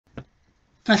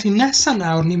Felly nesaf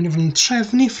nawr, ni'n mynd i fod yn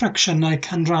trefnu ffracsiynau,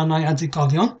 canrannau a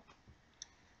degolion.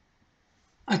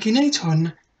 Ac i wneud hwn,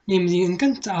 ni'n mynd i yn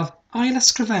gyntaf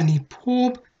ail-ysgrifennu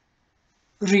pob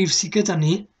rhif sydd gyda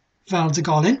ni fel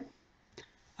degolyn,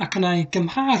 ac yna i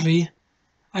gymharu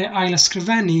a'i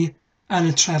ail-ysgrifennu yn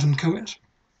y trefn cywir.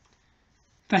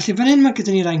 Felly fan hyn mae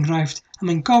gyda ni'r enghraifft, a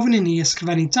mae'n gofyn i ni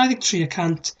ysgrifennu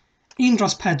 23%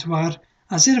 1/4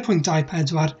 a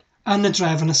 0.24 yn y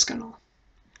drefn esgynnol.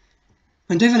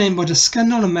 Mae'n dweud fan hyn bod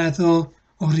esgynnol yn meddwl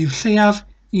o rhif lleiaf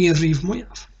i'r rhif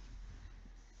mwyaf.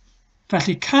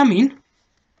 Felly cam 1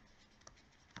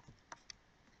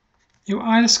 yw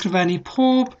ail-ysgrifennu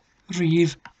pob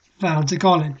rhif fel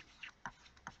degolyn.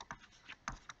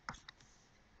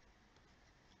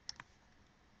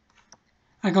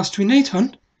 Ac os dwi'n wneud hwn,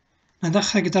 mae'n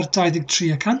ddechrau gyda'r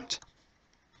 23%.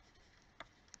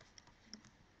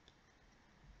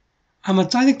 A mae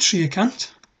 23%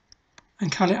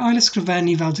 yn cael ei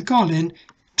ail-ysgrifennu fel degolyn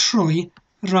trwy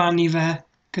rannu fe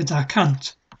gyda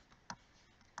 100.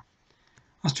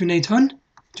 Os dwi'n wneud hwn,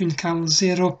 dwi'n cael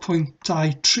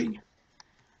 0.23.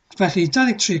 Felly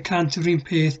 23% yw'r un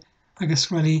peth ag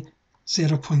ysgrifennu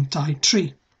 0.23.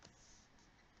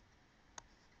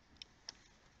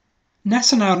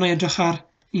 Nesaf nawr na i edrych ar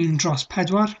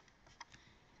 1/4.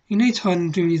 I wneud hwn,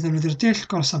 dwi'n mynd i ddefnyddio'r dull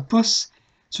gorsaf bws,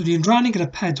 so dwi'n rannu gyda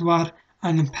 4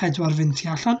 angen 4 fynd tu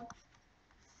allan.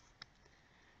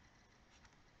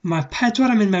 Mae 4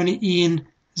 yn mynd mewn i 1,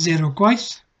 0 gwaith.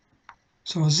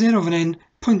 So 0 fan hyn,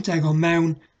 pwynt degol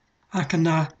mewn, ac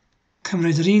yna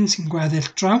cymryd yr 1 sy'n gweddill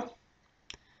draw.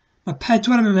 Mae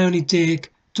 4 yn mynd mewn i 10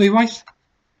 dwywaith.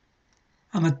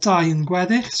 A mae 2 yn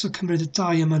gweddill, so cymryd y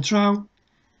 2 yma draw.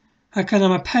 Ac yna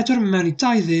mae 4 yn mynd mewn i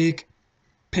 20,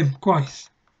 5 gwaith.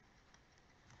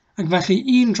 Ac felly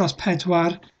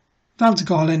 1/4 fel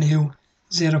degolyn yw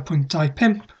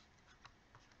 0.25.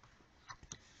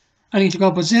 A ni'n gallu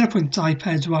gweld bod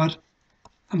 0.24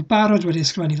 yn barod wedi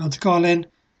ysgrifennu fel degolyn,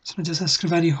 so ni'n jyst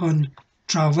ysgrifennu hwn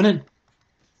draw fan hyn.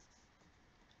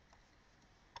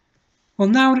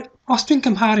 Wel nawr, os dwi'n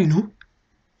cymharu nhw,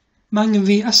 mae angen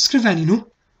fi ysgrifennu nhw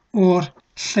o'r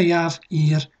lleiaf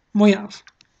i'r mwyaf.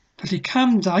 Felly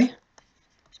cam 2,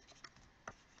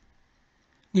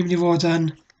 ni'n mynd i fod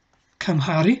yn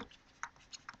cymharu.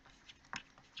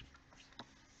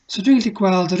 So dwi'n gallu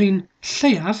gweld yr un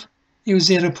lleiaf yw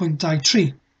 0.23.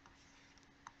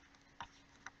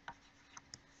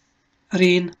 Yr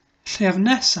un lleiaf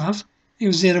nesaf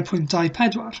yw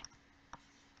 0.24.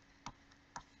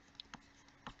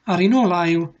 A'r un ola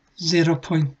yw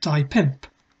 0.25.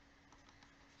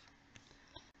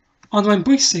 Ond mae'n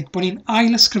bwysig bod ni'n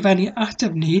ail-ysgrifennu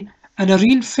ateb ni yn yr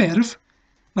un ffurf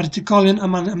mae'r degolion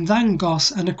yma'n ymddangos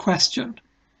yn y cwestiwn.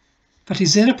 Felly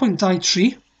 0.23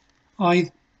 oedd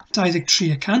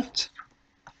 23%.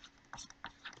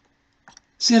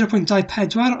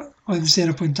 0.24 oedd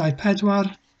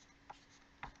 0.24.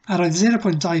 A roedd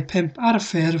 0.25 ar y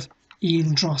ffurf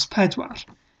 1/4.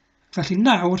 Felly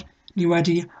nawr, ni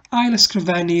wedi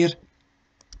ail-ysgrifennu'r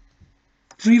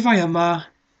rhifau yma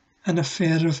yn y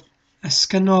ffurf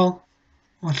esgynnol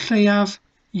o'r lleiaf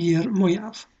i'r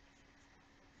mwyaf.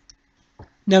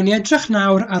 Newn ni edrych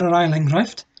nawr ar yr ail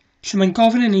enghraifft, lle mae'n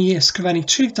gofyn i ni ysgrifennu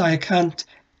 32%,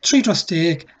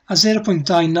 3/10 a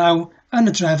 0.29 yn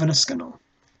y drefn esgynnol.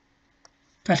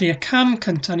 Felly y cam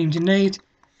cyntaf ni'n mynd i wneud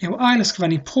yw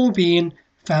ail-ysgrifennu pob un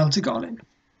fel degolyn.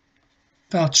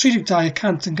 Fel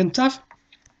 32% yn gyntaf.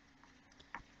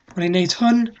 When i'n wneud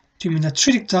hwn, dwi'n mynd â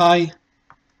 32,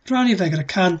 rannu fe gyda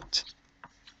 100,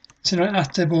 sy'n rhoi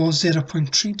ateb o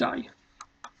 0.32.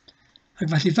 Ac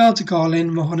felly fel degolyn,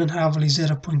 mae hwn yn hafel i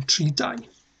 0.32.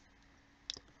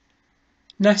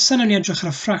 Nesaf nawn ni edrych ar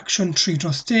y ffracsiwn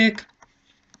 3/10.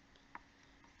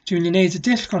 Dwi'n mynd i wneud y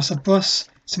dull gorsaf bws,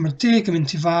 sy'n mae'r 10 yn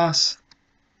mynd i fas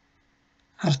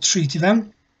a'r 3 tu fewn.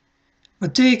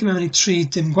 Mae 10 yn mynd i 3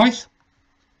 dim gwaith.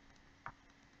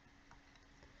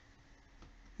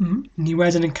 Ni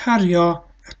wedyn yn cario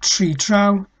y 3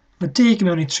 draw. Mae 10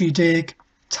 mewn i 30,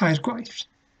 2 gwaith.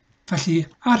 Felly,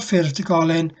 ar ffurf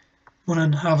degolyn, mae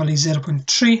hwnna'n hafel i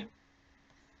 0.3.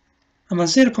 A mae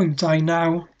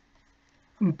 0.29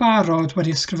 yn barod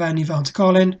wedi ysgrifennu fel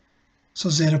degolyn,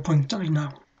 so 0.29.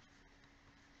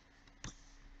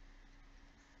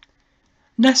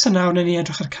 Nesaf nawr, nawn ni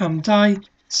edrych ar cam 2,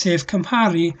 sef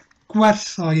cymharu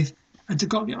gwerthoedd y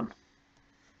degolion.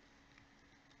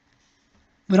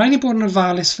 Mae rhaid ni bod yn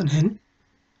ofalus fan hyn.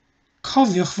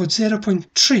 Cofiwch fod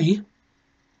 0.3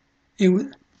 yw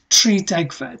 3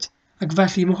 degfed, ac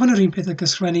felly mae hwn yr un peth ag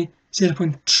ysgrifennu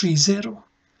 0.30.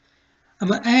 A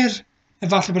mae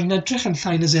efallai bod yn edrych yn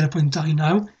llai na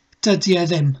 0.29, dydy e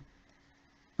ddim.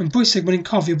 Mae'n bwysig bod ni'n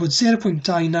cofio bod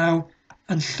 0.29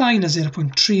 yn llai na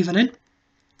 0.3 fan hyn.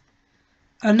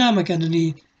 Yna mae gyda ni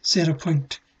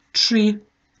 0.3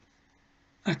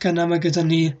 ac yna mae gyda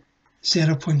ni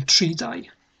 0.32.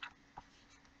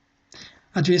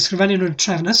 A dwi ysgrifennu nhw'n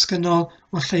trefn esgynnol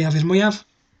o'r lleiaf i'r mwyaf.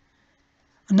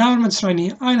 A nawr mae'n rhaid ni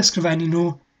ail ysgrifennu nhw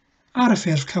ar y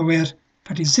ffurf cywir,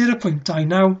 felly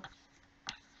 0.29,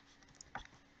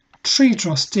 3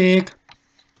 dros 10,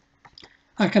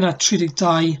 ac yna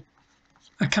 32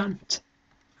 y cant.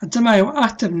 A dyma yw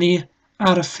ateb ni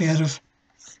ar y ffurf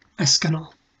esgynnol.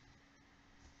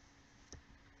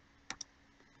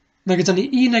 Mae gyda ni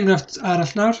un enghraifft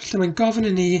arall nawr, lle mae'n gofyn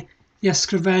i ni i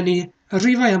ysgrifennu y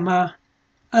rhifau yma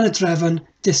yn y drefn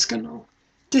disgynnol.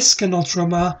 Disgynnol tro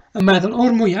yma yn meddwl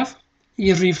o'r mwyaf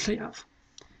i'r rhif lleiaf.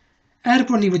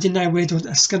 Bod ni wedi newid o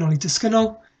esgynnol i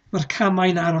disgynnol, mae'r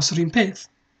camau'n aros yr un peth.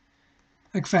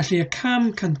 Ac felly y cam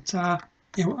cyntaf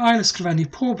yw ail ysgrifennu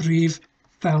pob rhif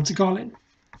fel degolion.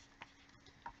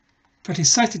 Felly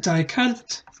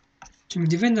 72%, dwi'n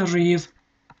mynd i fynd â'r rhif,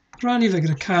 rhannu fe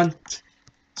gyda 100,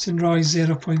 sy'n rhoi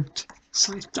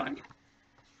 0.72.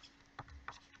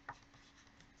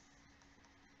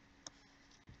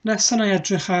 Nesaf na i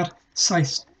edrych ar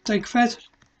 70.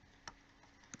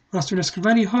 Os dwi'n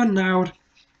ysgrifennu hwn nawr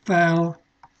fel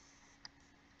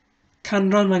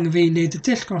canran mae'n gyfeiriad y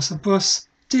dull gos y bws,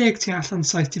 10 tu allan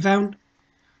 7 i fewn.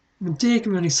 Mae 10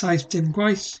 yn mynd i 7 dim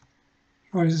gwaith,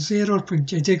 rhoi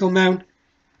 0.10 mewn,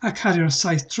 a cario'r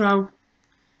 7 draw.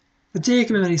 Mae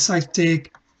 10 yn mynd i 70,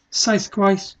 7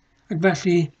 gwaith, ac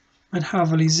felly mae'n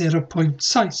hafel i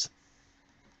 0.7.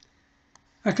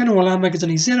 Ac yn ola mae gyda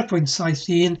ni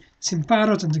 0.71 sy'n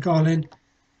barod yn degolion,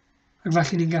 ac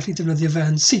felly ni'n gallu defnyddio fe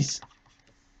yn syth.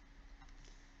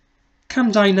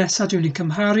 Cam 2 nesaf dwi'n ei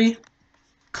cymharu.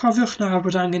 Cofiwch nawr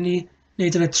bod angen ni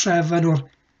wneud yn y trefn o'r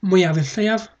mwyaf i'r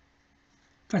lleiaf.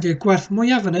 Felly y gwerth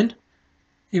mwyaf fan hyn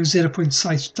yw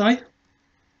 0.72.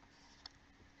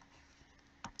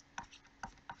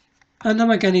 Yna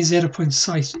mae gen i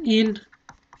 0.71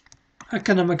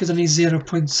 ac yna mae gyda ni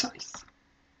 0.7.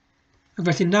 Ac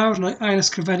felly nawr na ail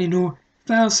ysgrifennu nhw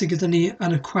fel sydd gyda ni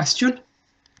yn y cwestiwn.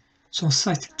 So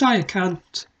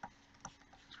 72%,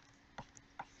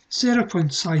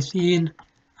 0.71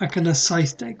 ac yna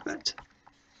 70.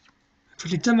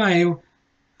 Felly dyma yw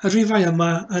y rhifau yma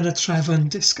yn y trefn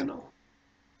disgynnol.